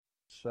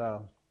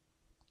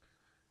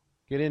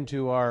Get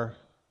into our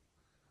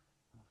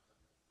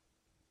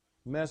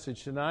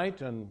message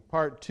tonight on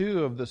part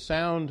 2 of The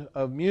Sound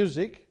of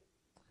Music.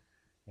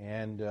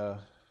 And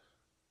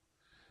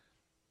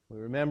we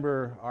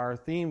remember our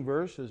theme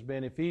verse has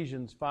been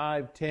Ephesians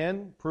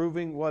 5:10,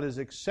 proving what is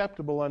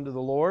acceptable unto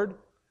the Lord.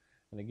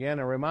 And again,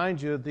 I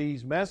remind you that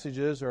these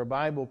messages are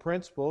Bible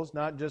principles,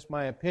 not just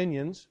my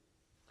opinions.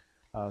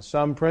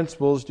 Some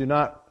principles do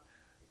not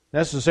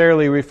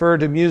necessarily refer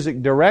to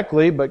music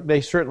directly, but they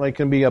certainly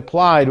can be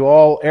applied to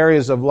all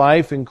areas of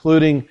life,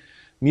 including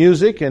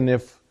music. And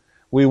if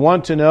we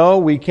want to know,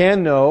 we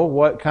can know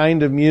what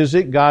kind of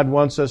music God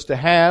wants us to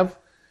have,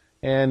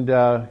 and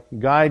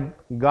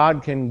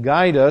God can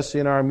guide us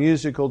in our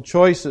musical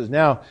choices.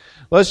 Now,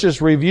 let's just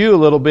review a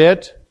little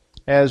bit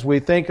as we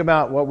think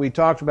about what we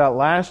talked about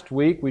last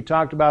week. We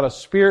talked about a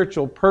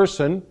spiritual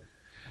person,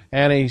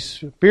 and a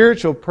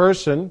spiritual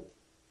person,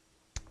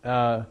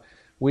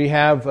 we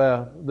have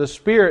the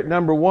spirit,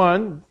 number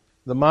 1,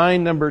 the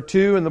mind, number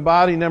 2, and the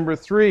body, number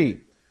 3.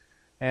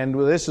 And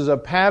this is a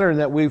pattern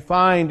that we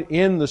find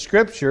in the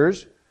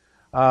Scriptures.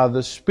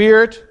 The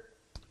spirit,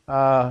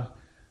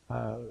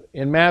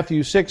 in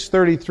Matthew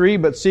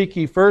 6:33, but seek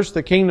ye first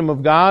the kingdom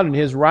of God and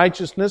His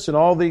righteousness, and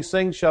all these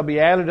things shall be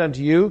added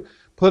unto you.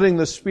 Putting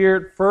the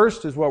spirit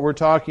first is what we're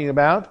talking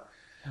about.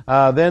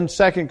 Then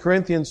 2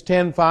 Corinthians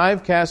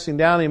 10:5, casting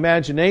down the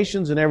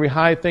imaginations and every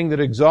high thing that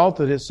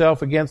exalteth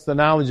itself against the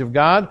knowledge of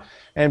God,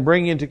 and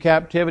bringing into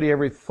captivity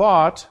every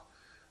thought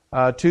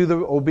to the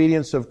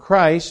obedience of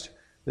Christ.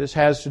 This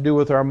has to do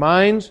with our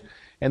minds.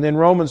 And then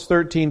Romans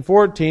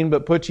 13:14,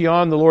 but put ye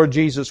on the Lord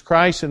Jesus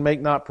Christ, and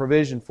make not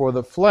provision for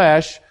the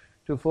flesh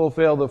to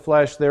fulfill the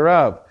flesh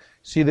thereof.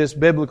 See this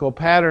biblical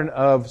pattern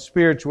of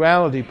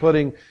spirituality,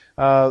 putting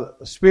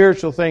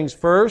spiritual things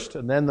first,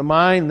 and then the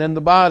mind, and then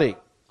the body.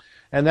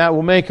 And that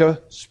will make a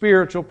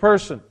spiritual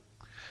person.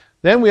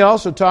 Then we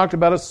also talked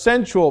about a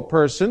sensual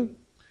person.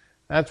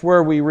 That's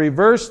where we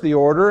reverse the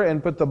order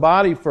and put the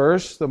body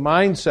first, the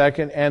mind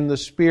second, and the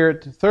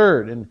spirit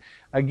third. And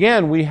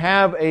again, we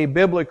have a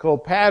biblical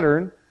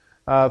pattern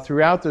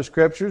throughout the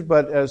Scriptures,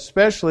 but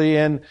especially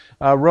in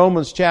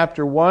Romans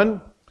chapter 1,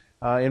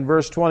 in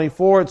verse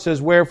 24, it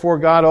says, wherefore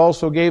God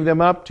also gave them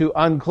up to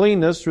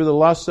uncleanness through the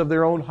lusts of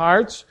their own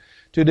hearts,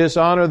 to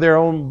dishonor their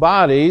own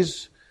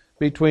bodies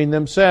between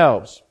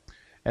themselves.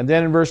 And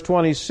then in verse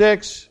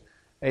 26,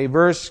 a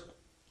verse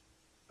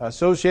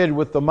associated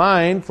with the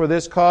mind, for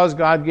this cause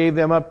God gave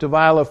them up to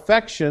vile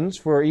affections,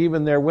 for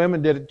even their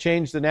women did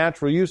change the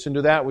natural use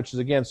into that which is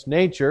against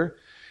nature.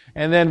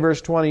 And then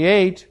verse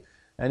 28,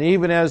 and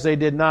even as they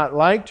did not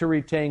like to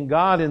retain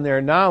God in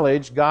their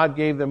knowledge, God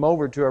gave them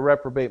over to a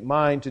reprobate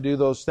mind to do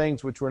those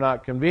things which were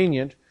not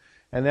convenient,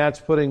 and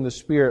that's putting the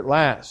spirit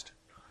last.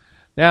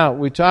 Now,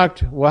 we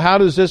talked, well, how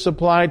does this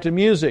apply to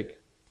music?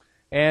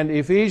 And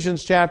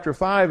Ephesians chapter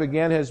 5,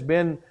 again, has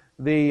been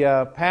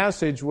the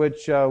passage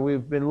which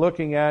we've been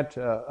looking at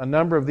a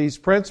number of these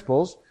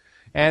principles.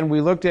 And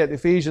we looked at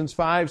Ephesians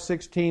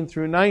 5:16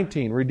 through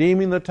 19,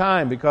 redeeming the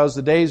time, because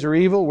the days are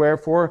evil,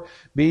 wherefore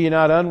be ye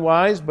not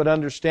unwise, but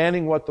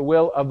understanding what the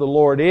will of the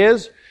Lord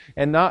is,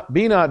 and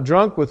be not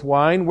drunk with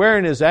wine,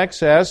 wherein is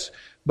excess,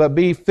 but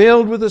be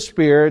filled with the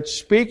Spirit,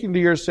 speaking to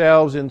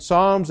yourselves in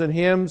psalms and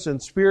hymns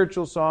and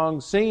spiritual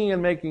songs, singing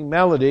and making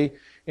melody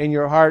in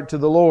your heart to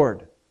the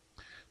Lord.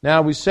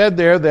 Now, we said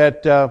there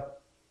that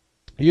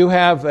you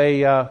have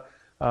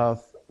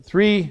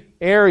 3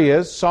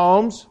 areas: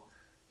 psalms,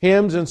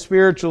 hymns, and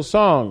spiritual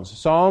songs.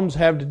 Psalms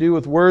have to do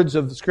with words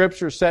of the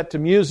Scripture set to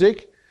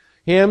music.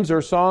 Hymns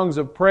are songs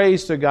of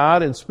praise to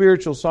God, and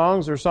spiritual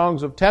songs are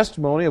songs of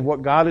testimony of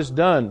what God has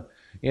done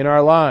in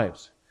our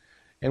lives.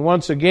 And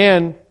once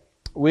again,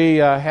 we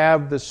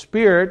have the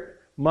spirit,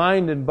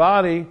 mind, and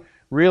body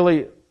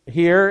really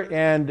here,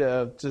 and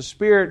the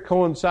spirit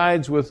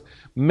coincides with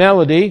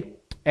melody,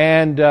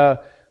 and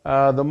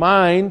the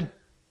mind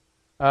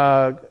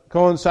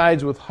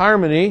coincides with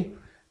harmony,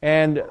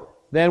 and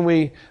then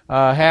we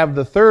have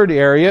the third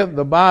area,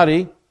 the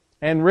body,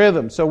 and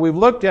rhythm. So we've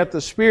looked at the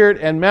spirit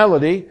and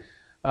melody,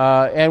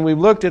 and we've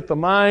looked at the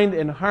mind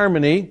and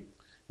harmony,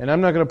 and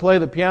I'm not going to play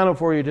the piano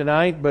for you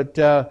tonight, but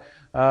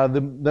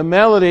the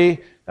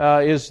melody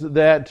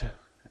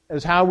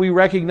is how we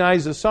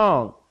recognize a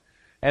song.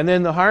 And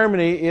then the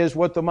harmony is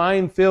what the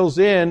mind fills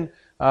in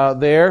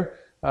there.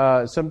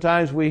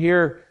 Sometimes we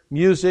hear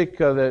music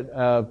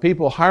that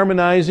people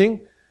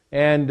harmonizing,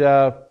 and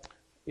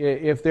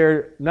if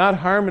they're not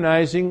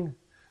harmonizing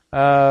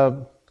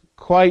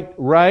quite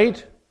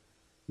right,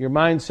 your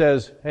mind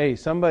says, hey,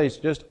 somebody's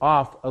just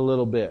off a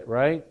little bit,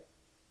 right?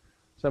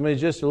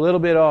 Somebody's just a little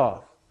bit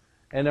off.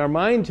 And our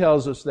mind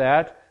tells us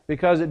that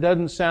because it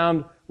doesn't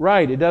sound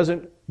right. It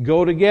doesn't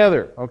go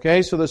together,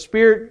 okay? So the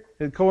spirit,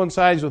 it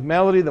coincides with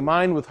melody, the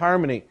mind with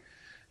harmony.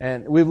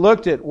 And we've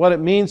looked at what it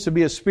means to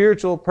be a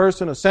spiritual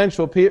person, a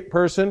sensual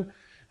person,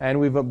 and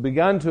we've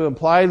begun to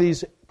apply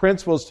these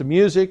principles to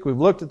music. We've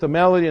looked at the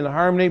melody and the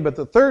harmony, but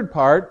the third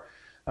part,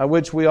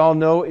 which we all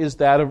know, is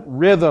that of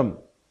rhythm.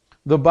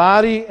 The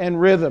body and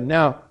rhythm.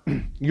 Now,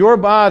 your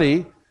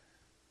body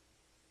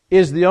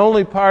is the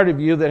only part of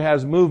you that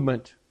has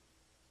movement.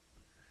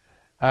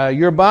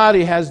 Your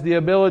body has the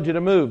ability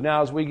to move.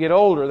 Now, as we get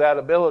older, that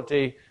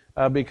ability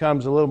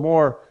becomes a little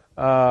more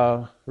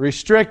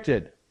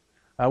restricted.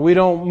 We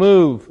don't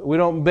move. We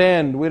don't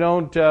bend. We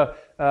don't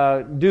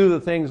do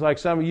the things like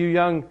some of you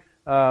young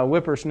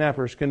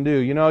whippersnappers can do.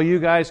 You know, you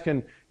guys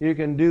can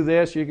do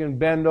this. You can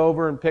bend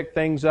over and pick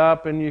things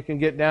up, and you can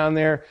get down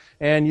there,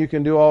 and you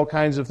can do all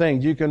kinds of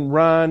things. You can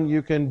run.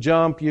 You can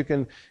jump.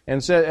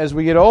 And so as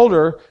we get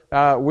older,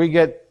 we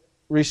get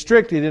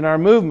restricted in our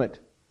movement.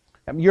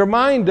 Your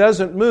mind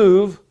doesn't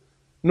move,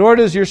 nor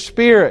does your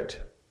spirit.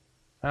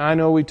 I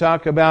know we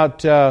talk about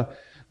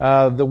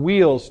the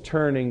wheels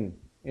turning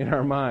in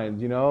our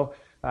minds, you know.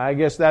 I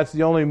guess that's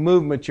the only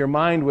movement your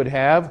mind would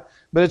have,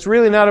 but it's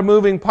really not a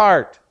moving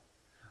part.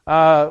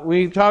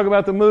 We talk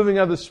about the moving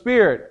of the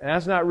Spirit, and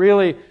that's not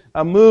really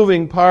a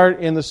moving part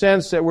in the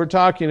sense that we're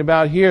talking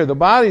about here. The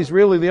body's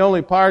really the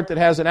only part that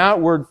has an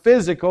outward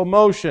physical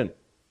motion.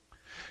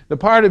 The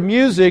part of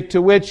music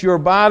to which your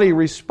body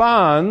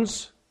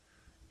responds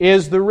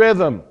is the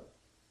rhythm.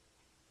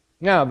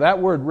 Now,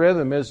 that word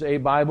rhythm is a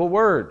Bible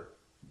word.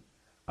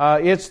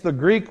 It's the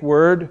Greek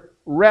word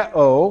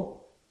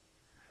reo,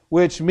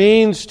 which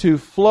means to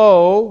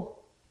flow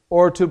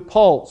or to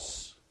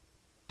pulse.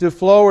 To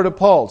flow or to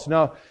pulse.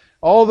 Now,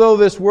 although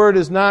this word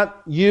is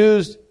not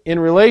used in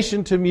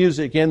relation to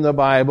music in the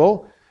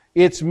Bible,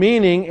 its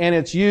meaning and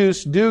its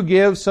use do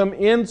give some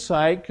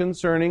insight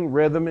concerning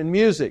rhythm and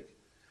music.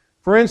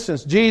 For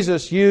instance,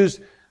 Jesus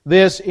used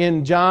this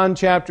in John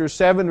chapter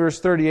 7, verse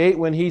 38,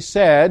 when He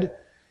said,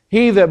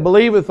 "He that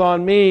believeth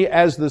on me,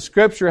 as the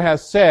Scripture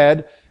hath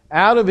said,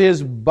 out of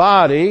his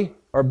body,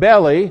 or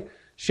belly,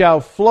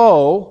 shall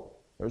flow,"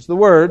 there's the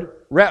word,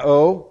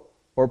 reo,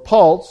 or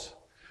pulse,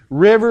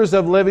 "rivers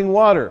of living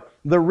water."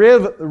 The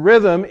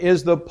rhythm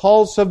is the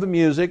pulse of the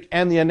music,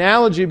 and the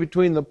analogy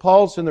between the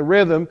pulse and the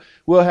rhythm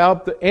will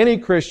help any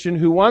Christian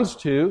who wants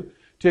to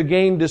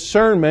gain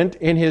discernment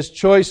in his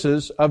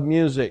choices of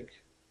music.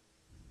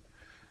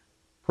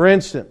 For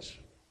instance,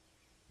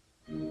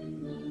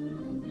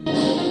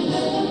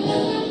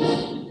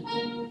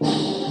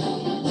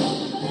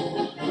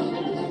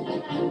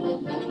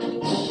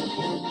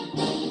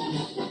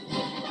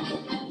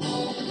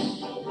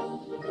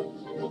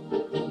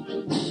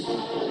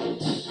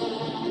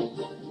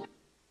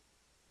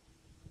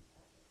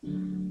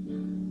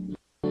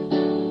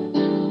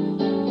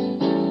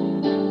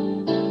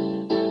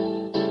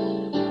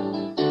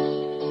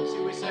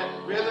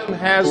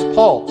 has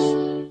pulse.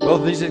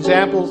 Both of these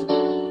examples,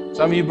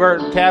 some of you are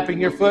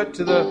tapping your foot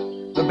to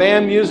the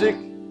band music,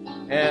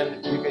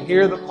 and you can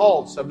hear the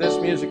pulse of this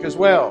music as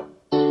well.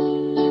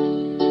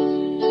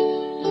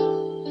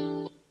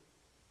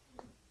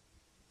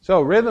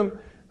 So rhythm,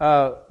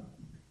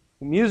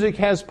 music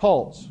has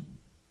pulse.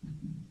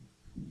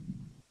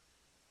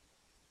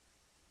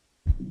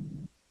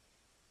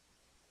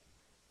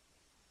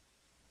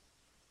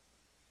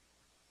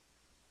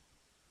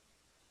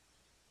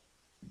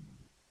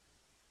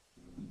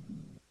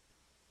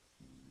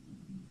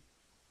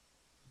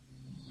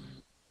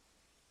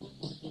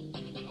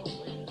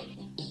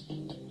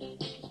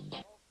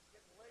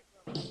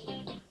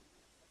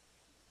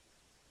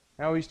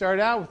 Now we start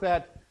out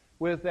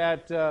with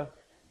that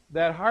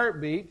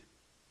heartbeat,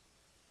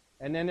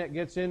 and then it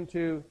gets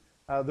into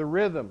the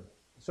rhythm.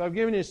 So I've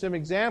given you some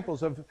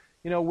examples of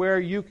where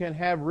you can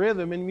have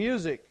rhythm in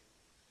music.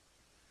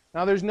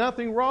 Now there's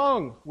nothing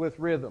wrong with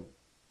rhythm,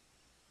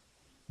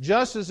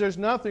 just as there's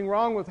nothing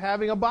wrong with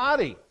having a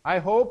body. I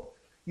hope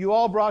you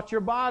all brought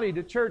your body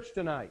to church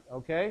tonight.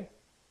 Okay?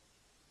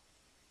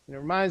 And it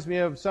reminds me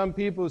of some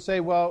people who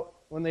say, well,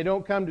 when they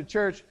don't come to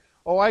church,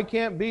 "Oh, I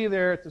can't be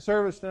there at the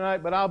service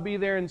tonight, but I'll be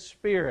there in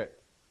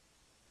spirit."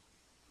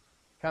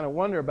 Kind of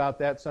wonder about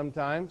that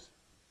sometimes.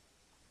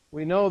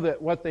 We know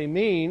that what they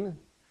mean.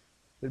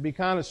 It'd be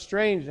kind of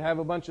strange to have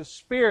a bunch of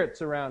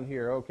spirits around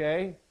here,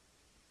 okay?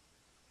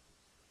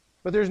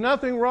 But there's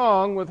nothing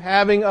wrong with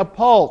having a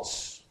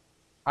pulse.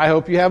 I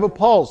hope you have a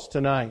pulse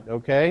tonight,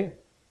 okay?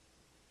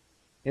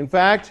 In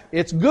fact,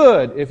 it's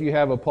good if you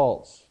have a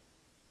pulse.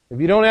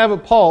 If you don't have a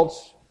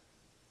pulse,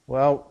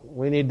 well,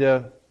 we need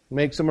to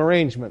make some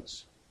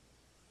arrangements.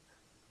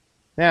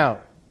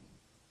 Now,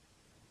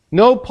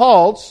 no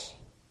pulse,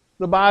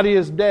 the body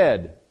is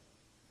dead.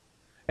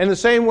 And the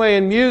same way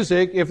in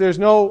music, if there's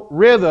no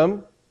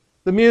rhythm,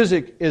 the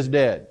music is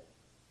dead.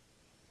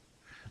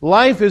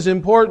 Life is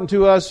important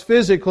to us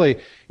physically.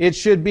 It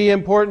should be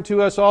important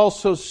to us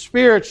also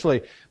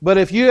spiritually. But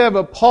if you have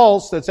a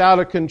pulse that's out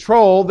of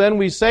control, then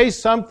we say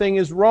something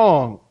is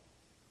wrong.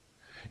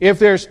 If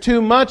there's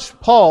too much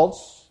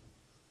pulse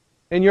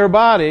in your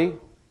body,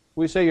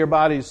 we say your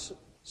body's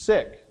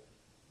sick.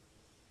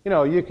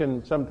 You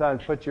can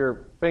sometimes put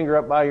your finger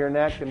up by your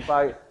neck and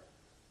fight.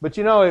 But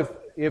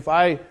if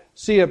I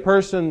see a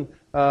person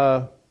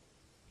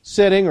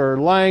sitting or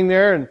lying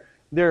there and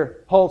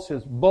their pulse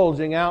is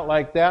bulging out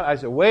like that, I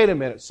say, wait a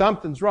minute,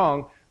 something's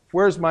wrong.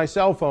 Where's my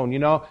cell phone?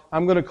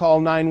 I'm going to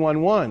call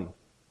 911.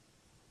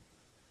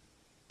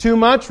 Too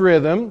much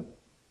rhythm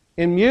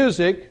in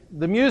music,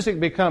 the music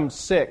becomes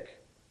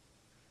sick.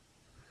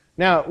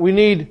 Now, we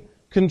need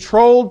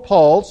controlled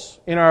pulse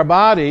in our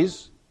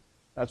bodies.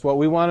 That's what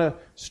we want to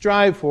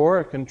strive for,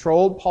 a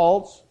controlled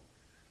pulse.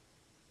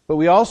 But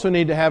we also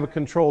need to have a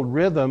controlled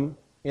rhythm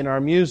in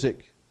our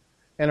music,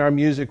 and our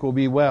music will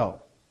be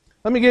well.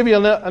 Let me give you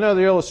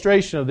another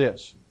illustration of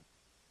this.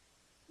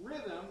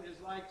 Rhythm is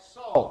like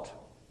salt.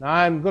 Now,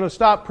 I'm going to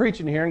stop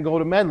preaching here and go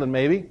to Medlin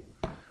maybe.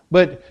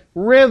 But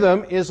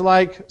rhythm is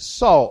like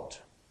salt.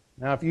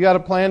 Now, if you got a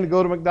plan to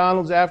go to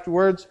McDonald's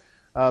afterwards,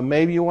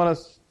 maybe you want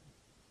to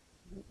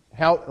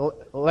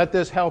let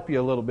this help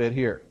you a little bit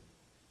here.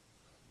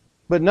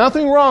 But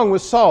nothing wrong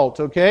with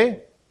salt,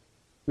 okay?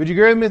 Would you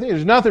agree with me?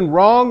 There's nothing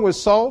wrong with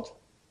salt,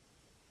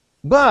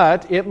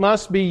 but it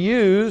must be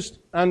used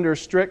under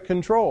strict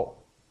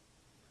control.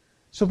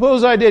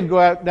 Suppose I did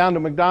go down to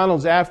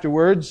McDonald's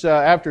afterwards,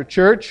 after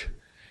church,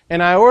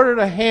 and I ordered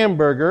a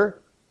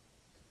hamburger,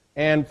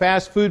 and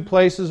fast food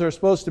places are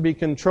supposed to be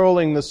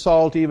controlling the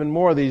salt even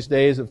more these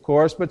days, of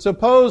course, but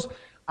suppose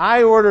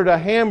I ordered a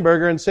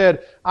hamburger and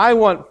said, I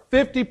want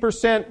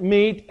 50%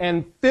 meat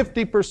and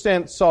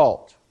 50%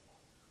 salt.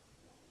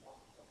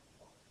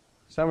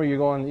 Some of you are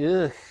going,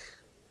 ugh.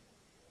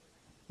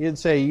 You'd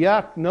say,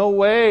 yuck, no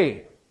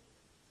way.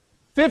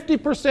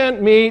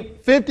 50%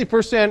 meat,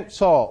 50%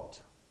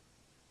 salt.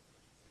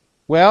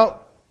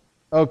 Well,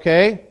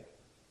 okay,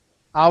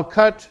 I'll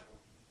cut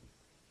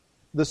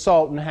the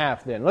salt in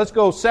half then. Let's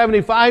go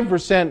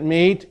 75%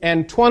 meat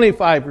and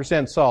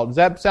 25% salt. Does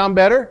that sound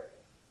better?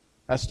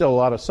 That's still a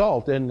lot of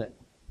salt, isn't it?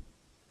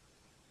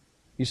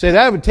 You say,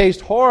 that would taste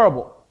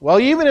horrible. Well,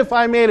 even if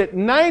I made it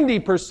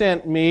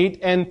 90% meat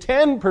and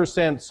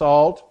 10%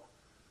 salt,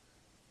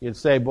 you'd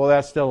say, boy,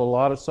 that's still a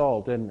lot of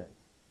salt, isn't it?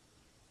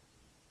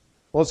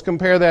 Well, let's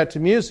compare that to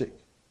music.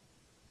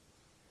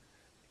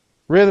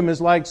 Rhythm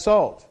is like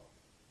salt.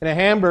 In a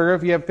hamburger,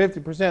 if you have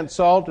 50%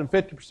 salt and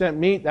 50%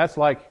 meat, that's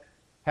like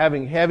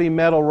having heavy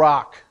metal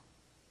rock.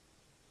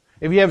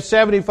 If you have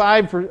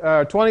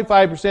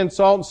 25%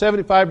 salt and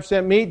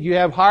 75% meat, you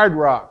have hard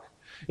rock.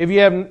 If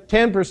you have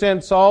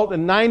 10% salt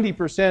and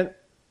 90%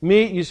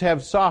 meat, you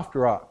have soft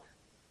rock.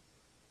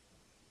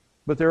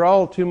 But they're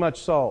all too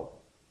much salt.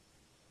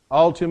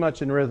 All too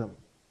much in rhythm.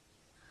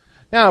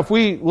 Now, if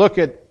we look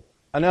at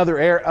other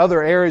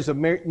areas of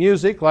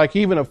music, like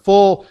even a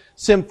full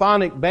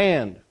symphonic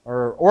band,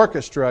 or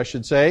orchestra, I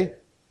should say,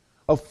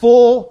 a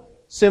full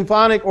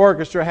symphonic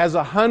orchestra has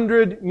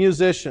 100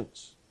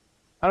 musicians.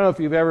 I don't know if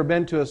you've ever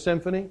been to a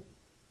symphony.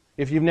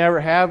 If you've never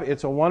have,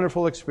 it's a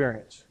wonderful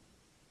experience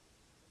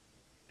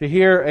to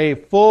hear a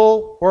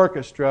full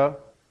orchestra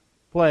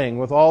playing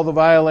with all the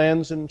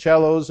violins and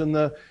cellos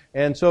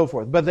and so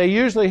forth. But they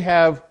usually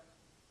have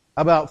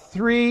about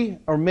 3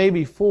 or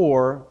maybe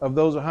 4 of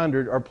those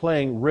 100 are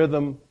playing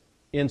rhythm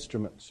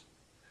instruments.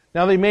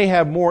 Now, they may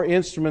have more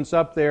instruments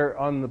up there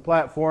on the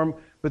platform,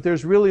 but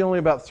there's really only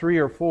about 3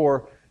 or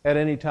 4 at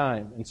any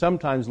time, and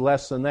sometimes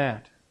less than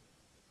that.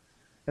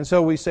 And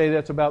so we say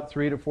that's about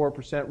 3 to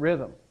 4%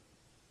 rhythm.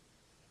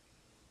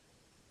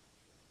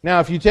 Now,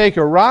 if you take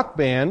a rock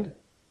band,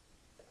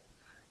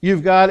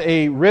 you've got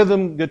a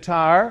rhythm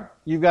guitar,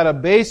 you've got a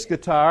bass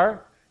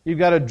guitar, you've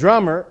got a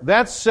drummer.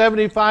 That's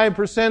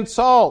 75%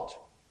 salt.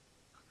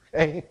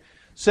 Okay?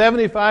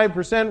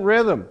 75%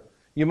 rhythm.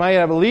 You might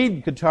have a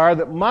lead guitar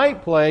that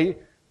might play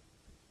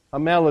a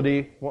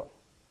melody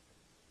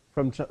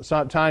from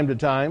time to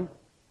time,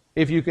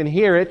 if you can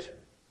hear it,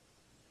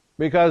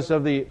 because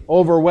of the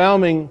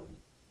overwhelming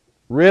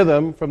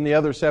rhythm from the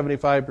other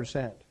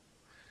 75%.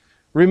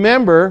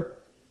 Remember,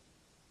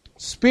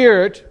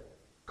 spirit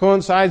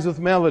coincides with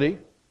melody,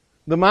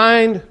 the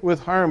mind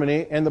with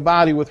harmony, and the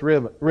body with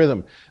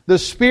rhythm. The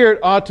spirit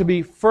ought to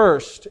be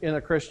first in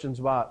a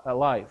Christian's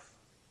life.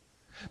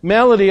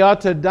 Melody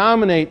ought to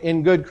dominate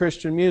in good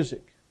Christian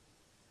music.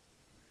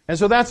 And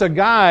so that's a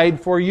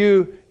guide for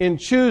you in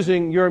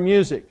choosing your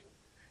music.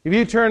 If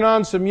you turn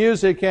on some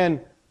music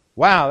and,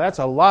 wow, that's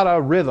a lot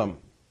of rhythm,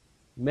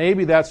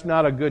 maybe that's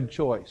not a good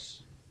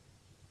choice.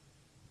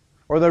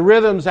 Or the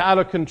rhythm's out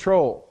of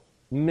control,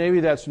 maybe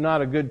that's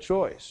not a good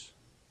choice.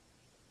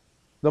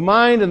 The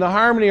mind and the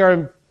harmony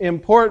are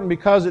important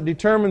because it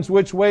determines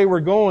which way we're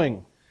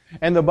going.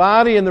 And the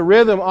body and the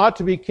rhythm ought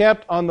to be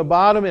kept on the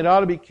bottom. It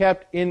ought to be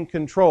kept in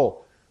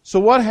control.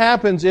 So what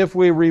happens if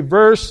we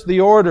reverse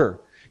the order?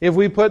 If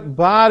we put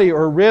body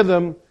or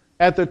rhythm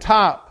at the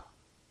top?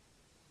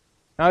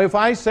 Now, if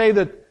I say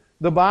that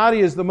the body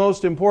is the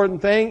most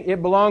important thing,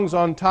 it belongs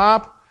on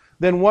top,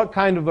 then what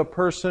kind of a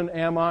person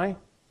am I?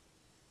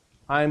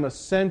 I'm a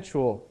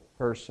sensual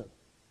person.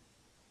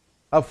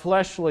 A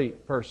fleshly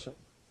person.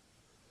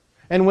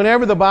 And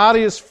whenever the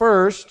body is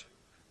first,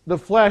 the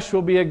flesh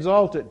will be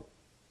exalted.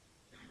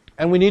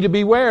 And we need to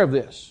be aware of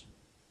this.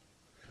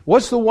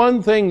 What's the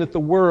one thing that the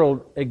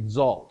world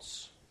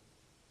exalts?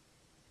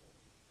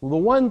 Well, the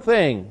one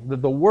thing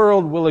that the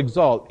world will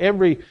exalt,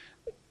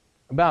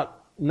 about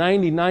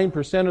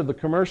 99% of the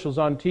commercials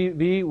on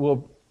TV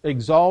will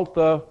exalt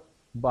the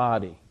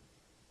body.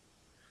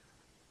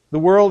 The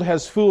world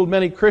has fooled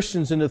many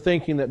Christians into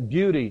thinking that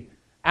beauty,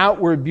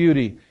 outward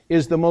beauty,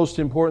 is the most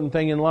important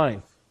thing in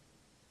life.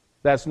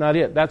 That's not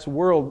it. That's the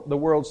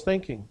world's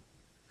thinking.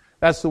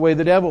 That's the way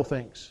the devil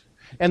thinks.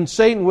 And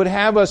Satan would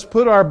have us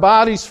put our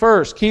bodies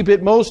first, keep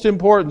it most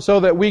important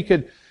so that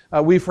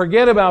we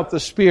forget about the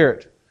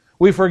Spirit.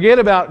 We forget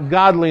about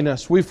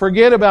godliness. We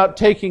forget about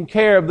taking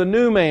care of the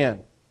new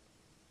man.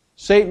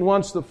 Satan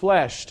wants the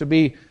flesh to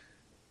be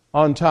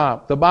on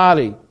top, the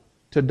body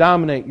to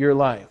dominate your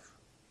life.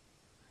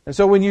 And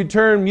so when you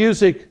turn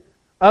music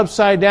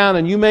upside down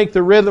and you make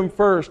the rhythm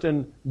first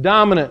and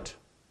dominant,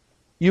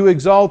 you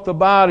exalt the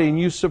body and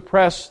you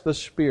suppress the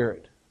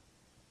spirit.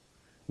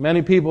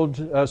 Many people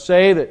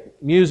say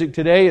that music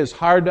today is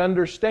hard to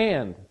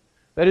understand.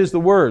 That is the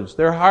words.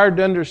 They're hard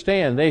to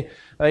understand.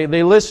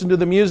 They listen to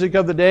the music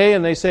of the day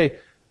and they say,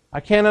 I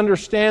can't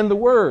understand the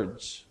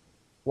words.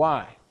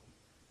 Why?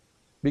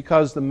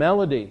 Because the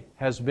melody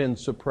has been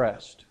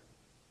suppressed.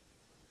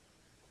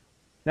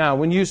 Now,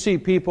 when you see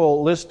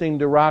people listening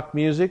to rock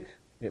music,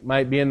 it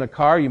might be in the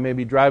car. You may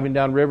be driving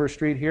down River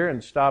Street here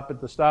and stop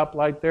at the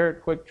stoplight there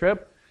at Quick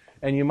Trip.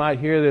 And you might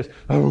hear this,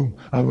 a-boom,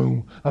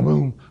 a-boom,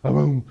 a-boom,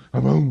 a-boom,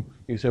 a-boom.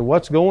 You say,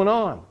 what's going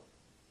on?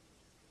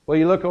 Well,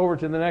 you look over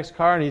to the next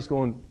car and he's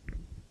going,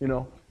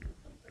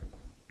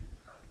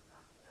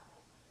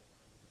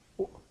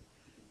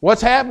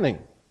 What's happening?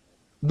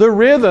 The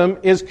rhythm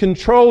is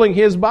controlling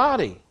his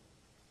body.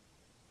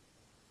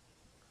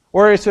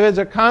 Or if it's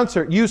a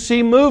concert, you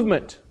see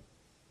movement.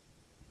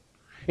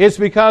 It's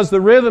because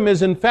the rhythm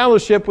is in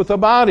fellowship with the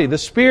body. The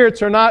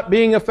spirits are not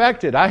being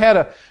affected. I had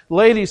a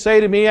lady say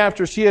to me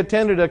after she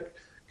attended a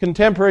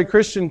contemporary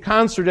Christian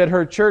concert at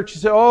her church, she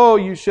said, oh,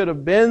 you should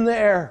have been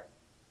there.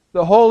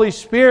 The Holy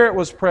Spirit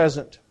was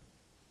present.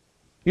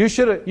 You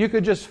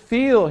could just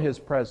feel His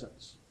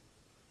presence.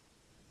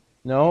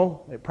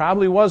 No, it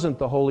probably wasn't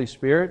the Holy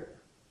Spirit.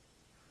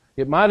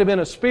 It might have been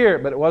a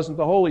spirit, but it wasn't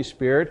the Holy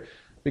Spirit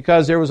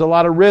because there was a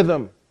lot of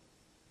rhythm.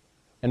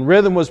 And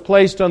rhythm was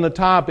placed on the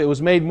top. It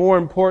was made more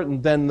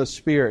important than the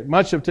Spirit.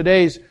 Much of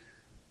today's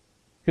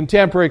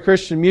contemporary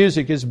Christian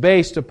music is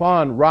based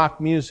upon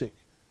rock music.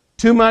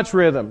 Too much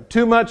rhythm,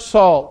 too much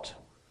salt.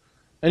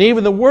 And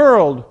even the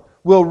world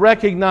will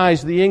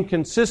recognize the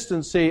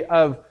inconsistency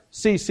of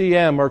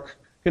CCM or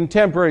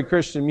contemporary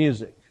Christian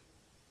music.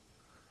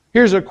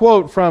 Here's a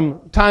quote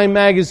from Time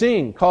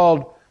magazine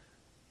called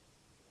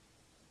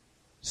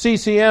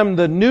CCM,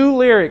 the new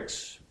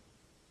lyrics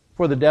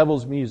for the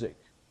devil's music.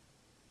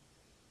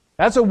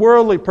 That's a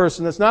worldly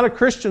person. That's not a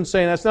Christian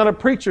saying. That's not a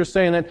preacher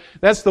saying that.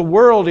 That's the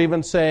world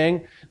even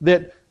saying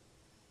that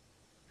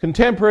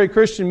contemporary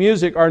Christian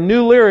music are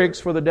new lyrics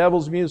for the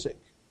devil's music.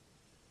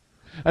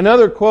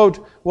 Another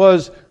quote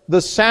was,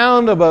 the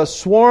sound of a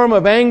swarm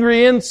of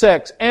angry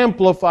insects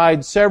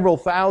amplified several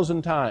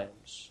thousand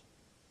times.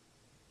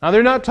 Now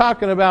they're not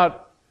talking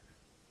about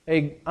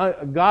a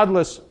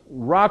godless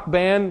rock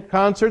band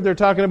concert. They're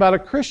talking about a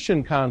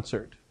Christian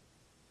concert.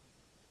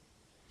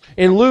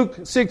 In Luke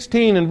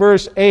 16 and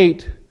verse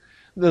 8,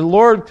 the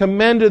Lord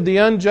commended the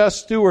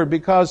unjust steward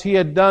because he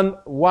had done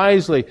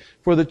wisely.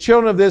 For the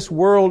children of this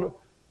world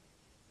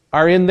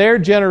are in their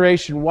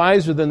generation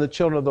wiser than the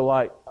children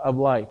of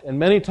light. And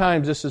many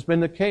times this has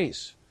been the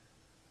case,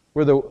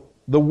 where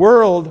the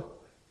world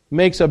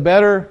makes a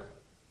better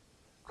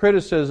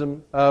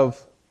criticism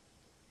of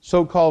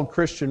so-called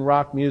Christian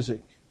rock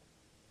music.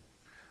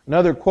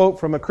 Another quote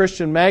from a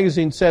Christian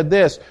magazine said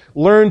this,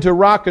 learn to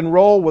rock and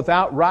roll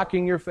without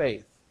rocking your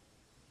faith.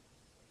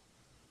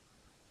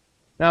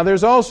 Now,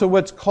 there's also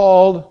what's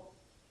called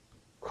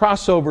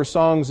crossover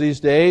songs these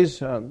days.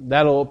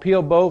 That'll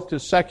appeal both to the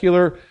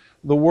secular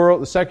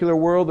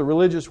world, the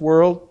religious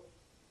world.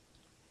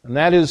 And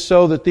that is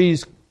so that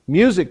these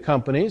music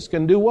companies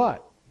can do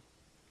what?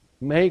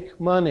 Make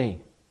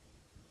money.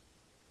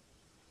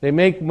 They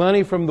make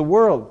money from the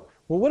world.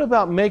 Well, what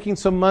about making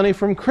some money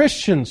from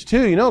Christians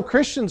too? You know,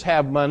 Christians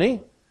have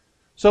money.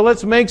 So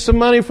let's make some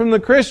money from the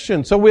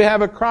Christians. So we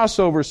have a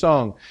crossover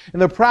song.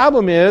 And the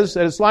problem is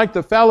that it's like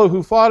the fellow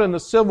who fought in the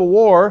Civil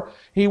War.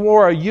 He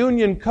wore a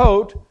Union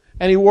coat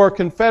and he wore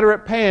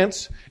Confederate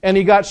pants and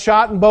he got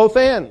shot in both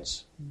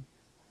ends.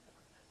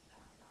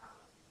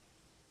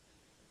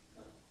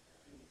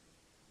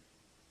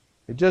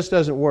 It just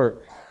doesn't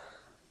work.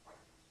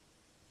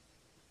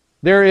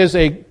 There is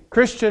a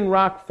Christian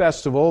rock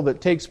festival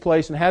that takes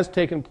place and has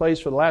taken place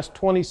for the last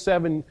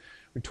 27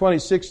 or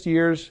 26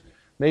 years.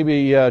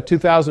 Maybe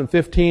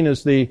 2015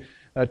 is the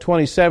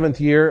 27th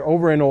year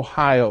over in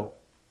Ohio.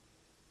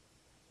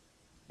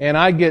 And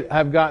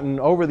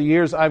over the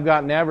years, I've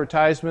gotten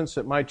advertisements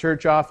at my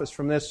church office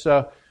from this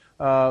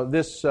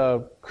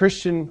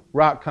Christian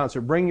rock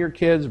concert. Bring your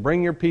kids,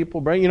 bring your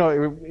people,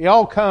 you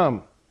all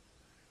come.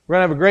 We're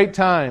going to have a great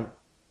time.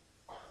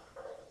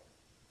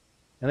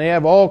 And they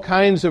have all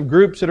kinds of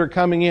groups that are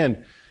coming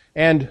in.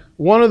 And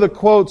one of the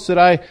quotes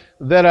when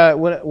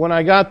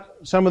I got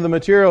some of the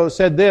material, it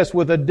said this,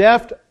 with a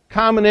deft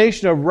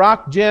combination of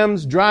rock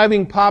gems,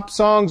 driving pop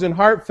songs, and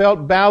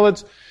heartfelt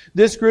ballads,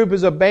 this group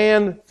is a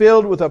band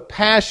filled with a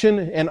passion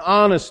and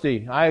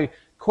honesty. I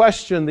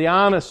question the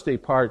honesty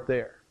part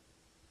there.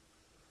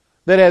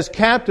 that has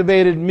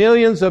captivated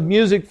millions of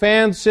music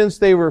fans since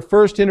they were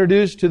first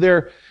introduced to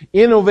their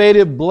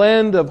innovative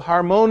blend of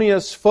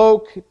harmonious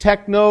folk,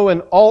 techno,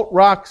 and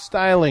alt-rock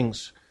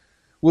stylings.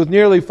 With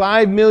nearly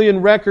 5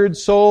 million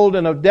records sold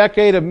and a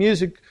decade of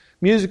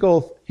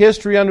musical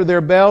history under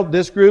their belt,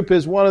 this group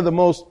is one of the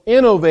most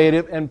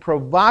innovative and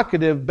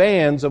provocative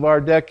bands of our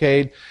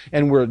decade,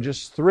 and we're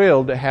just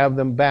thrilled to have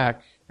them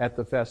back at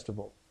the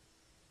festival.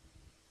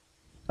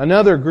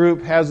 Another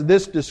group has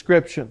this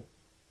description: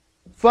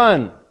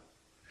 fun,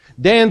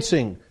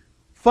 dancing,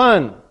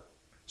 fun,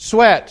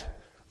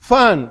 sweat,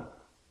 fun,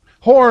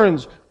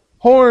 horns,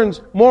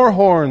 more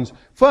horns,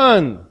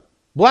 fun,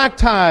 black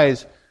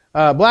ties,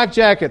 black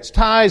jackets,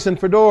 ties, and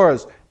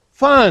fedoras,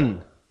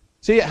 fun.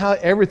 See how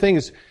everything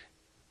is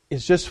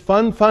just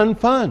fun, fun,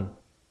 fun.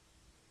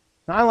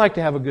 Now, I like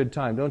to have a good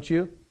time, don't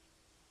you?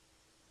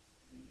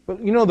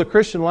 But you know, the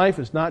Christian life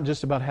is not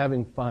just about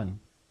having fun.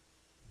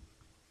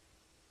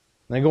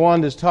 They go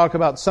on to talk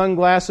about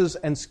sunglasses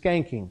and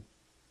skanking.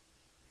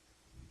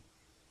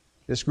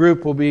 This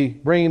group will be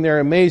bringing their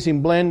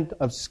amazing blend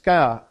of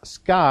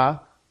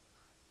ska,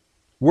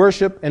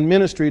 worship, and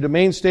ministry to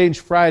Main Stage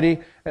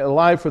Friday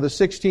live for the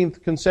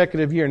 16th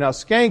consecutive year. Now,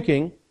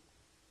 skanking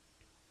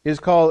is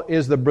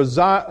the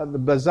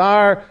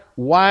bizarre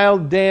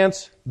wild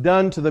dance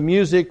done to the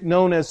music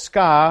known as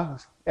ska,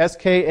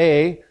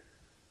 S-K-A,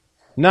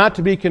 not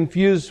to be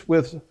confused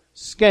with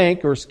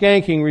skank or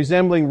skanking,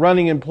 resembling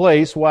running in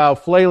place while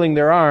flailing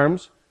their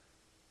arms.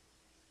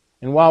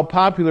 And while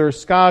popular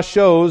ska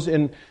shows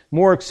and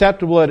more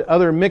acceptable at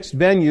other mixed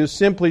venues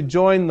simply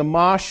join the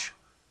mosh,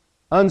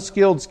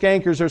 unskilled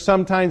skankers are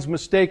sometimes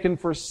mistaken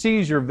for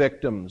seizure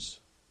victims.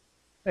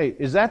 Hey,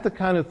 is that the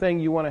kind of thing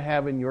you want to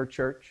have in your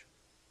church?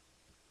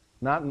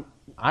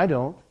 I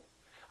don't.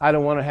 I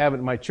don't want to have it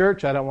in my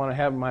church. I don't want to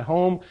have it in my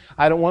home.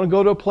 I don't want to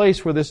go to a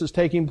place where this is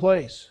taking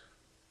place.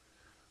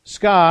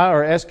 Ska,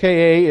 or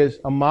SKA, is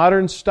a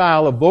modern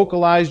style of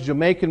vocalized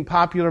Jamaican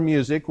popular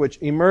music which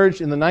emerged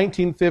in the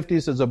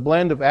 1950s as a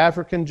blend of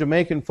African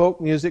Jamaican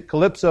folk music,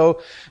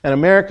 calypso, and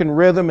American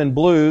rhythm and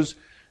blues,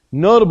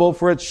 notable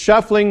for its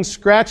shuffling,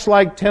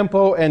 scratch-like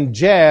tempo and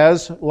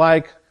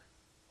jazz-like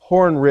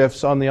horn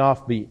riffs on the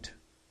offbeat.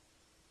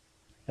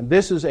 And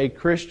this is a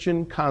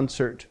Christian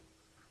concert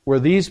where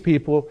these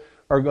people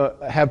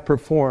have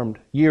performed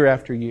year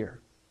after year.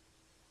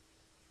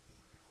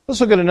 Let's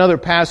look at another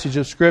passage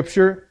of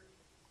Scripture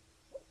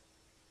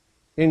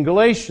in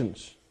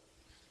Galatians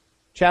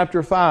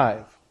chapter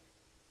 5.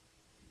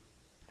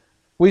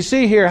 We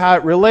see here how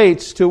it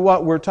relates to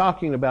what we're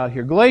talking about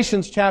here.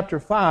 Galatians chapter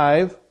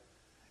 5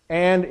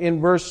 and in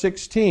verse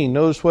 16.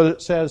 Notice what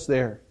it says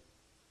there.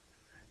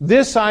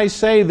 This I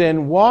say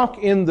then, walk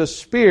in the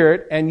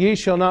Spirit, and ye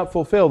shall not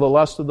fulfill the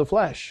lust of the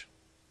flesh.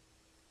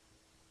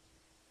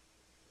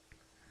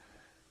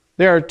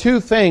 There are two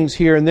things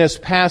here in this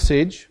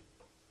passage.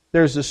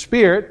 There's the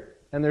Spirit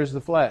and there's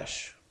the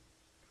flesh.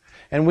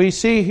 And we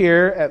see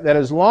here that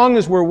as long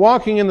as we're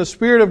walking in the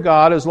Spirit of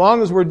God, as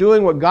long as we're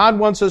doing what God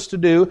wants us to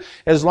do,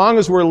 as long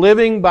as we're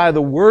living by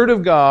the Word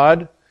of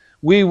God,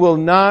 we will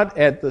not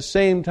at the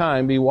same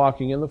time be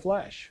walking in the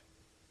flesh.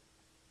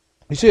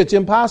 You see, it's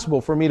impossible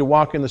for me to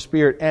walk in the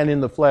Spirit and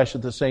in the flesh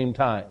at the same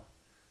time.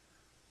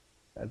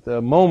 At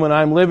the moment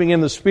I'm living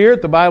in the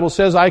Spirit, the Bible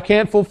says I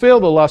can't fulfill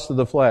the lust of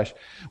the flesh.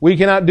 We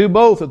cannot do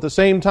both at the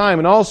same time.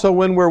 And also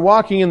when we're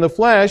walking in the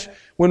flesh,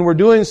 when we're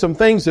doing some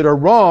things that are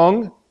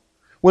wrong,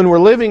 when we're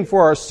living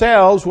for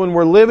ourselves, when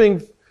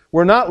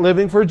we're not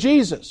living for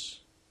Jesus.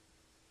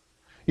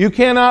 You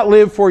cannot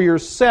live for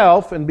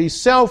yourself and be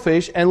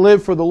selfish and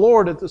live for the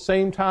Lord at the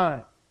same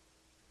time.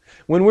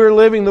 When we're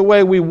living the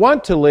way we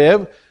want to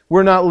live,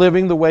 we're not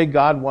living the way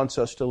God wants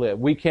us to live.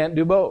 We can't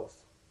do both.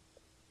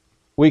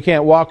 We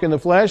can't walk in the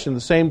flesh and at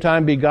the same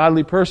time be a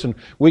godly person.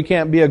 We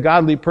can't be a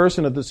godly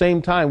person at the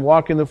same time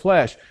walk in the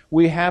flesh.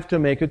 We have to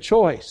make a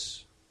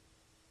choice.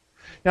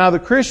 Now, the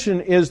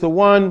Christian is the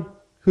one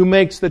who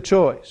makes the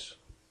choice.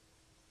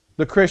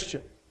 The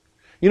Christian.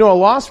 You know, a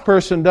lost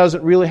person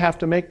doesn't really have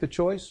to make the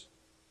choice.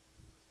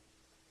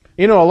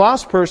 You know, a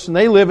lost person,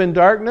 they live in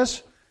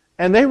darkness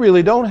and they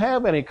really don't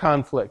have any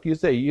conflict. You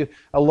say,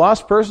 a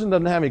lost person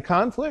doesn't have any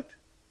conflict?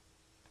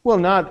 Well,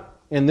 not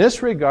in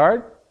this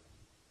regard.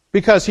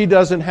 Because he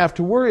doesn't have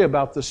to worry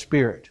about the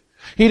Spirit.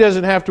 He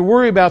doesn't have to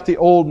worry about the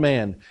old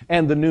man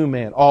and the new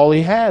man. All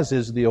he has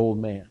is the old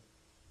man.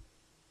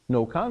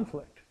 No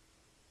conflict.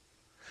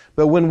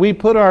 But when we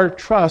put our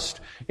trust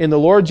in the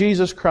Lord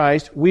Jesus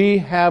Christ, we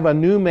have a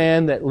new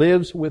man that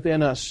lives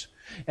within us.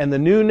 And the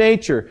new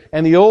nature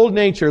and the old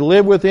nature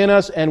live within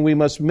us, and we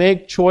must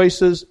make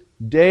choices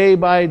day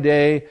by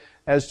day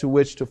as to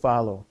which to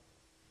follow.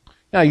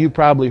 Now, you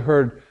probably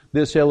heard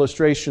this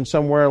illustration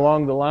somewhere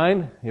along the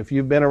line, if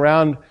you've been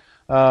around.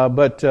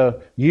 But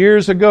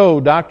years ago,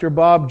 Dr.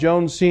 Bob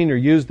Jones Sr.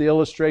 used the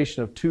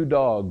illustration of two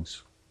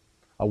dogs,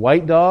 a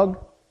white dog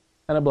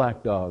and a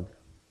black dog.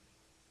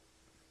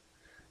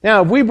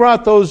 Now, if we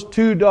brought those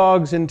two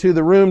dogs into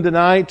the room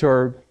tonight,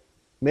 or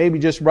maybe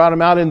just brought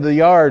them out into the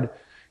yard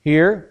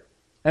here,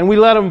 and we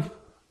let them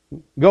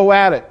go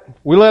at it,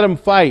 we let them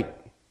fight,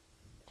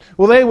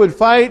 Well, they would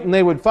fight and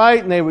they would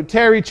fight and they would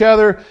tear each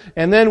other,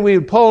 and then we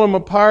would pull them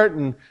apart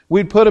and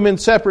we'd put them in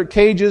separate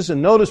cages.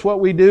 And notice what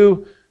we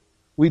do.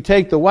 We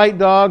take the white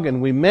dog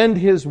and we mend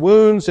his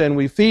wounds and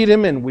we feed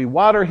him and we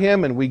water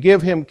him and we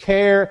give him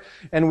care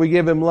and we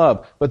give him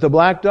love. But the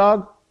black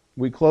dog,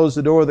 we close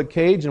the door of the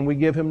cage and we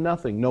give him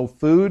nothing. No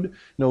food,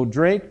 no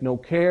drink, no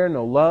care,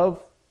 no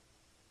love.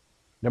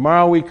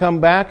 Tomorrow we come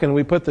back and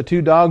we put the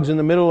two dogs in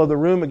the middle of the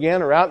room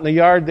again or out in the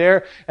yard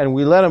there and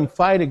we let them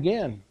fight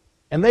again.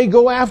 And they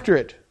go after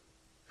it.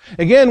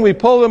 Again, we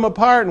pull them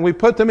apart and we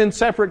put them in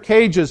separate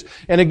cages.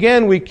 And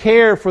again, we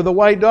care for the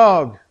white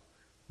dog.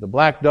 The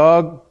black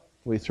dog,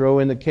 we throw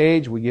in the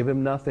cage. We give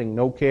him nothing.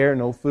 No care,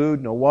 no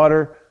food, no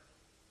water.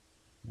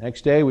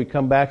 Next day, we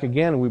come back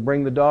again and we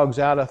bring the dogs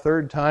out a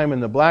third time.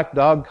 And the black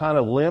dog kind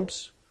of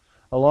limps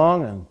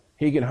along and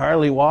he can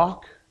hardly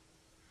walk.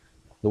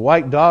 The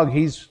white dog,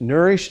 he's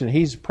nourished and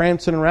he's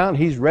prancing around.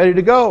 He's ready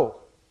to go.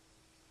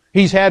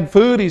 He's had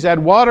food, he's had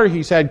water,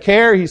 he's had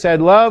care, he's had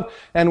love,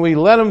 and we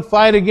let him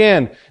fight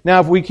again.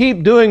 Now, if we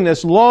keep doing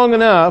this long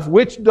enough,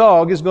 which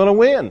dog is going to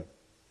win?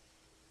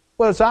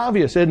 Well, it's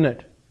obvious, isn't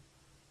it?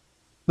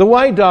 The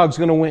white dog's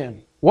going to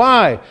win.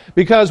 Why?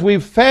 Because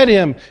we've fed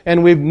him,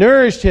 and we've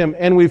nourished him,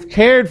 and we've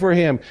cared for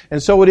him.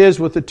 And so it is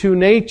with the two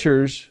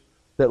natures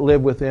that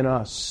live within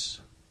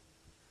us.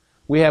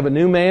 We have a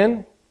new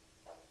man,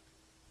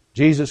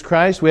 Jesus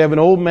Christ. We have an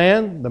old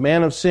man, the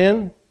man of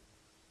sin.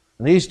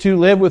 And these two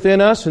live within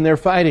us and they're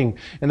fighting.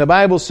 And the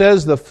Bible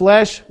says the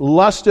flesh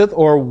lusteth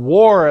or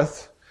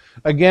warreth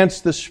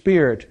against the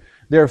Spirit.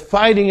 They're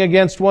fighting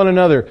against one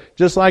another,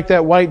 just like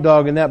that white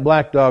dog and that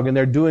black dog, and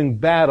they're doing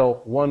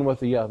battle one with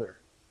the other.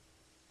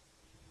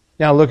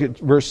 Now look at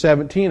verse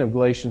 17 of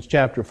Galatians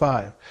chapter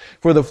 5.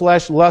 For the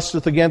flesh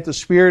lusteth against the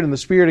Spirit, and the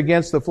Spirit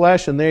against the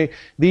flesh, and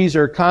these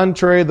are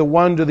contrary the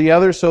one to the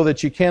other, so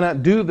that you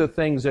cannot do the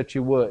things that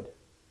you would.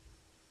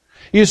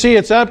 You see,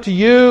 it's up to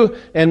you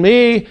and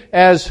me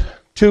as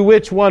to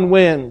which one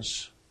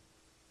wins.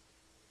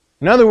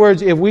 In other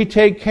words, if we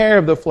take care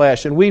of the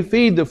flesh and we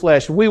feed the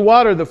flesh, we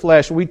water the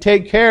flesh, we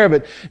take care of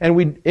it,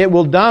 and it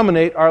will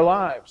dominate our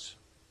lives.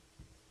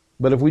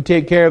 But if we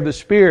take care of the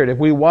Spirit, if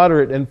we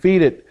water it and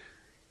feed it,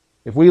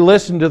 if we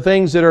listen to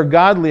things that are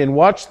godly and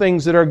watch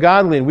things that are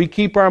godly, and we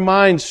keep our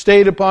minds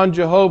stayed upon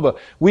Jehovah,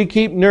 we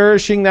keep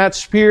nourishing that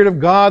Spirit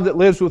of God that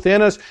lives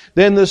within us,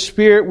 then the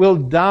Spirit will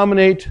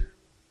dominate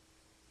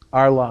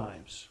our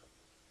lives.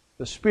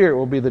 The Spirit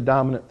will be the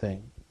dominant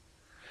thing.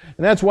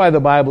 And that's why the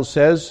Bible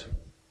says,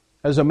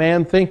 as a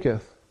man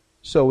thinketh,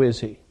 so is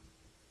he.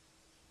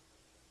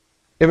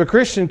 If a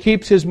Christian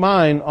keeps his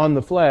mind on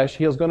the flesh,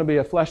 he's going to be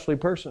a fleshly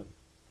person.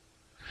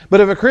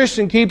 But if a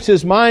Christian keeps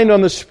his mind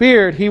on the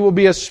Spirit, he will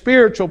be a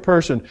spiritual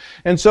person.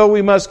 And so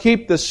we must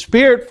keep the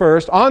Spirit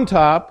first on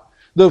top,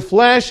 the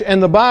flesh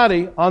and the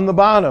body on the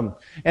bottom.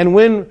 And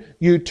when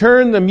you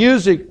turn the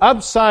music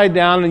upside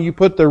down and you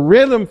put the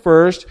rhythm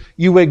first,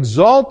 you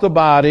exalt the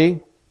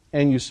body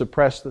and you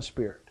suppress the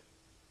Spirit.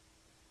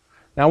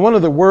 Now, one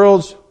of the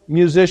world's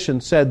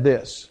musicians said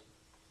this: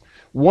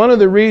 one of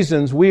the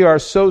reasons we are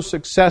so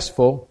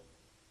successful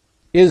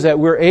is that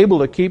we're able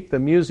to keep the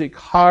music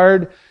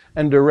hard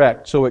and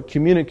direct, so it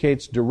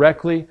communicates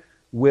directly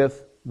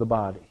with the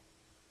body.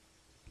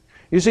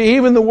 You see,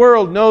 even the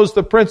world knows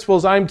the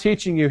principles I'm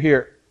teaching you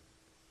here.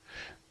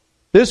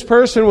 This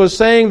person was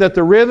saying that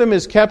the rhythm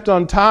is kept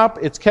on top,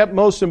 it's kept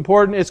most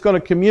important, it's going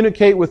to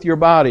communicate with your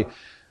body.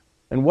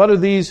 And what do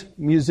these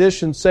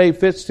musicians say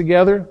fits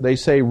together? They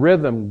say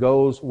rhythm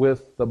goes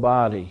with the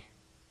body.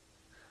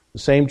 The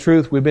same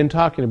truth we've been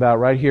talking about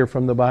right here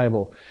from the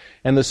Bible.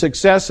 And the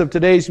success of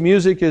today's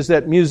music is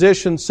that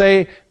musicians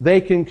say they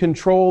can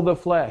control the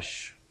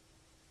flesh.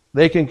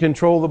 They can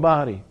control the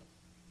body.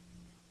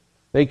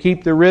 They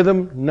keep the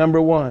rhythm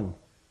number one.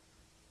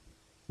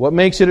 What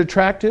makes it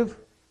attractive?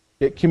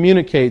 It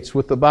communicates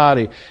with the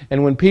body.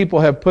 And when people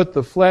have put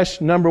the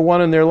flesh number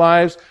one in their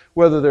lives,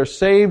 whether they're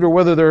saved or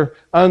whether they're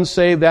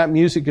unsaved, that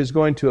music is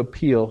going to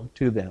appeal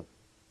to them.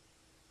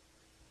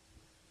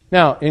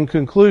 Now, in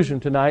conclusion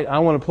tonight, I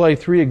want to play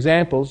 3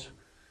 examples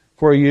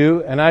for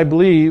you, and I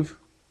believe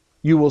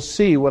you will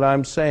see what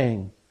I'm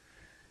saying.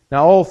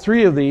 Now, all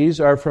 3 of these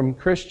are from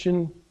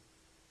Christian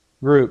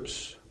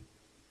groups,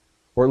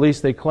 or at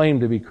least they claim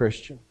to be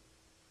Christian.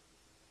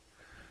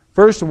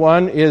 First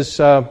one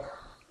is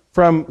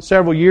from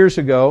several years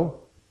ago,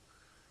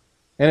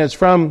 and it's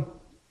from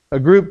a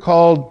group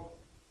called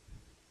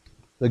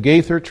the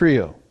Gaither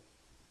Trio.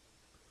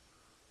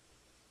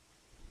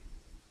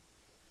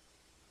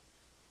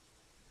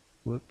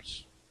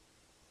 Whoops.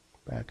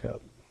 Back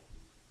up.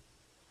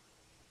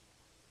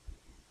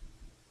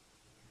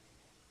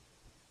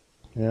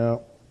 Yeah.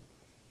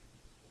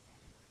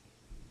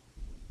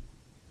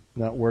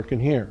 Not working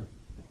here.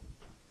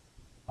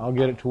 I'll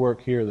get it to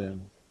work here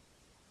then.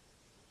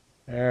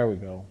 There we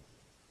go.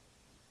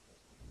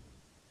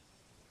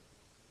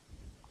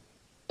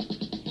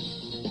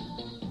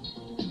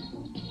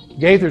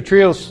 Gaither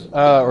Trios,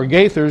 or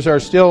Gaithers, are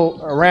still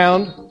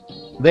around.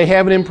 They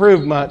haven't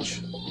improved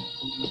much.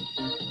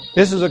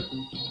 This is a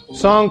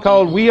song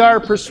called We Are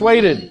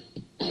Persuaded.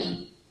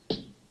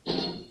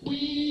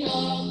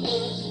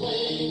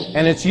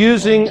 and it's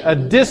using a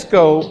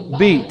disco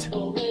beat.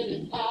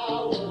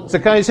 It's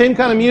the same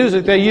kind of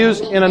music they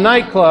use in a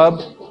nightclub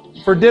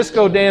for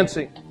disco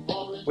dancing.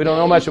 We don't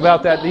know much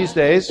about that these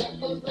days.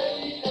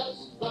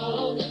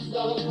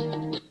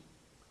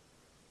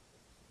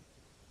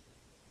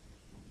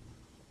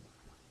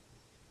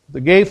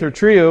 The Gaither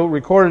Trio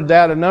recorded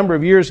that a number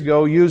of years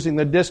ago using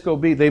the disco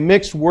beat. They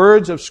mixed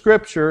words of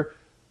Scripture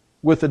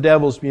with the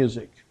devil's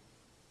music.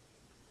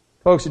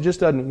 Folks, it just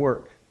doesn't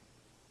work.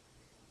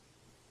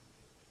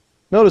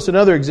 Notice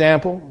another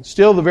example.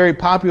 Still the very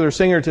popular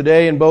singer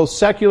today in both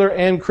secular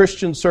and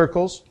Christian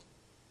circles.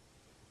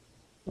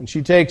 And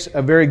she takes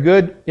a very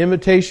good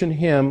invitation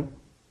hymn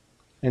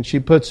and she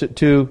puts it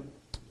to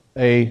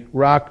a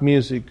rock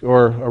music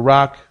or a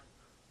rock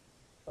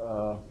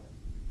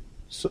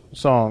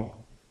song.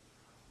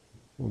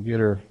 We'll get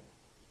her.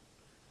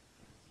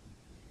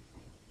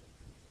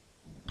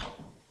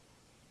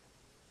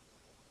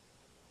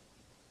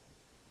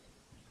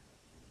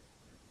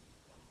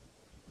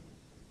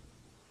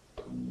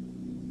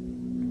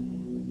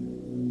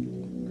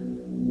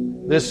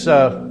 This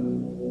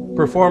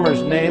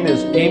performer's name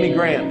is Amy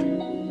Grant.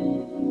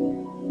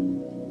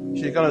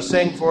 She's going to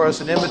sing for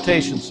us an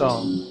invitation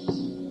song.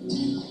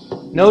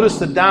 Notice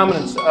the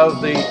dominance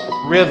of the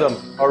rhythm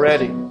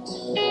already.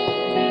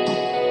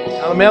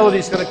 Now the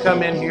melody's going to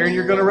come in here and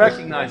you're going to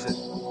recognize it.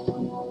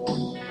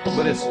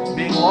 But it's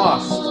being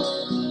lost.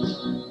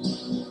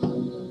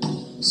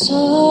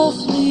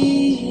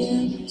 Softly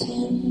and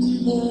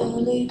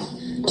tenderly,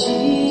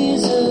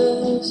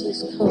 Jesus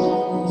is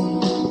calling.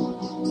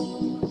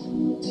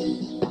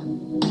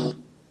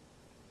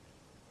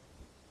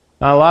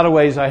 Now, in a lot of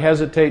ways, I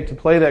hesitate to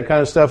play that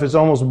kind of stuff. It's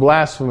almost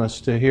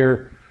blasphemous to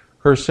hear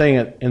her sing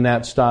it in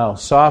that style.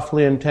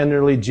 Softly and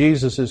tenderly,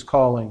 Jesus is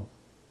calling,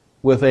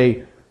 with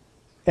a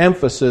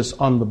emphasis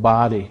on the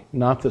body,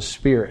 not the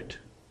spirit.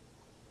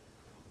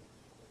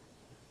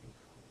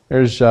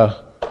 There's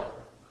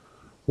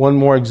one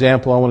more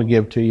example I want to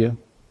give to you.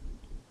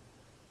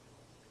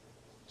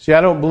 See,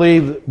 I don't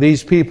believe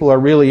these people are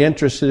really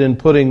interested in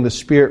putting the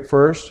spirit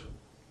first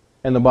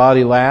and the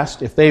body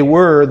last. If they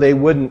were, they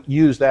wouldn't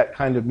use that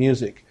kind of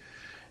music.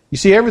 You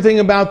see, everything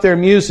about their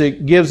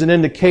music gives an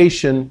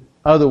indication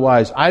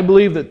otherwise. I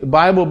believe that the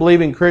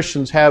Bible-believing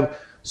Christians have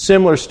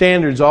similar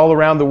standards all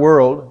around the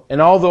world, and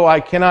although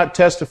I cannot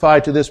testify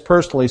to this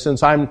personally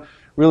since I'm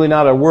really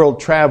not a world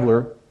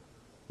traveler,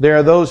 there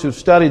are those who've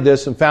studied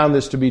this and found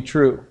this to be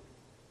true.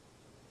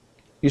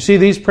 You see,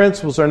 these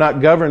principles are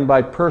not governed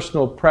by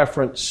personal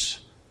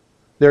preference.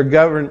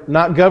 They're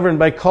not governed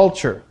by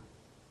culture.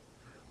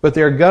 But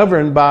they're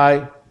governed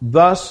by,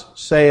 thus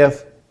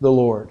saith the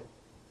Lord.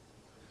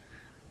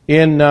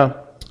 In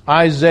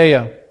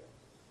Isaiah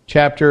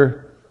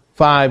chapter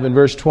 5 and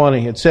verse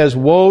 20, it says,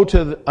 Woe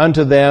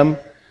unto them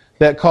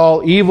that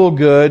call evil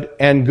good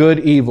and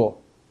good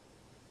evil,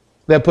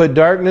 that put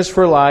darkness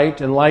for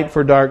light and light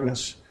for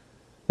darkness,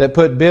 that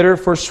put bitter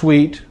for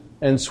sweet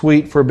and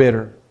sweet for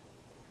bitter.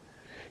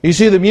 You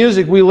see, the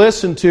music we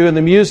listen to and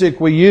the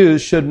music we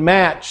use should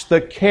match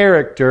the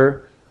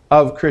character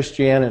of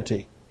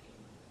Christianity.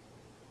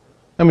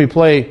 Let me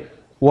play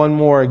one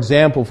more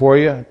example for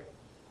you.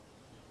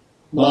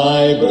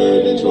 My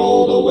burdens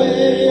rolled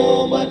away,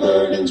 oh my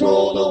burdens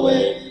rolled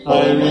away.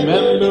 I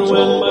remember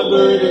when my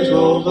burdens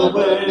rolled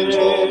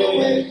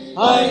away.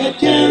 I had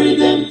carried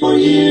them for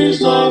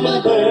years, oh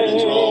my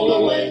burdens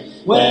rolled away.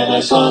 When I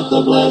sought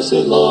the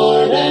blessed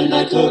Lord and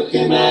I took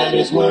Him at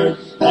His word,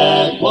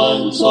 at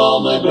once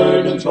all my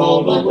burdens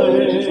rolled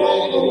away.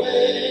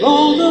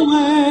 Rolled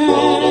away,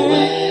 rolled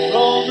away, rolled away,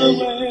 rolled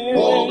away,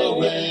 rolled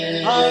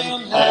away. I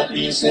am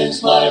happy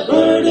since my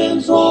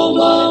burdens rolled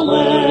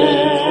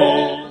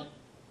away.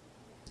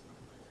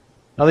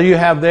 Now you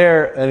have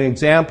there an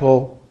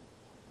example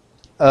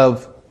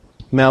of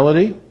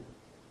melody.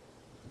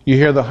 You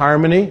hear the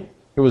harmony.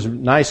 It was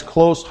nice,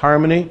 close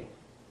harmony.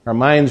 Our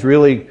minds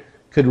really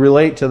could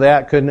relate to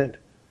that, couldn't it?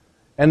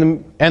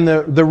 And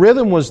the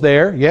rhythm was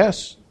there,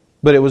 yes,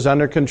 but it was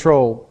under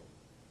control.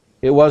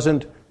 It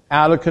wasn't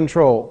out of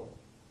control.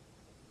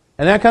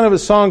 And that kind of a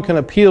song can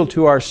appeal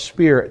to our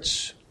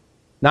spirits.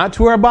 Not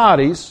to our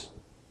bodies,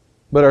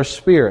 but our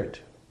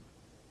spirit.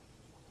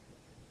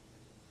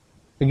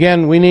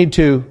 Again, we need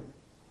to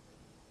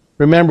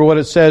remember what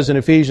it says in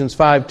Ephesians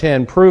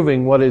 5:10,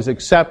 proving what is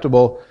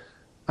acceptable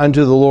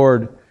unto the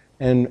Lord.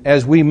 And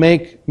as we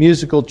make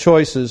musical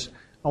choices,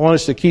 I want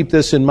us to keep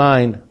this in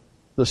mind.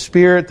 The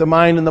spirit, the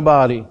mind, and the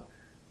body.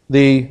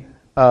 The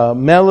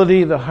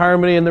melody, the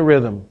harmony, and the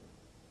rhythm.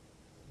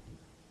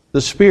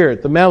 The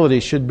spirit, the melody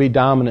should be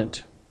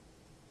dominant.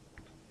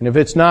 And if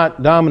it's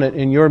not dominant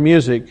in your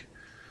music,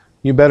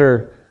 you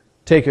better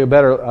take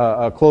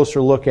a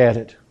closer look at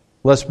it.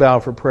 Let's bow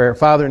for prayer.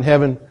 Father in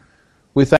heaven,